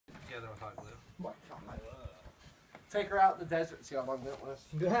no hot glue. What? Take her out in the desert, see how long that was.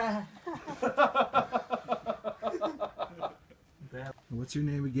 What's your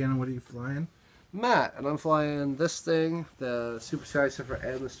name again and what are you flying? Matt, and I'm flying this thing, the Super Sky Surfer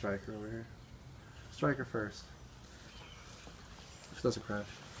and the Striker over here. Striker first. If it doesn't crash.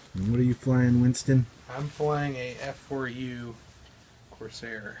 And what are you flying, Winston? I'm flying a F4U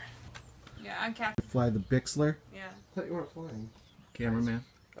Corsair. Yeah, I'm Captain. Fly the Bixler? Yeah. I thought you weren't flying. Cameraman?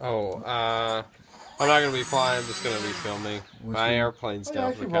 Oh, I'm not going to be flying, I'm just going to be filming. My airplane's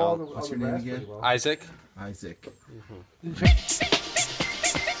down for the count. What's your name again? Isaac. Isaac. Mm-hmm.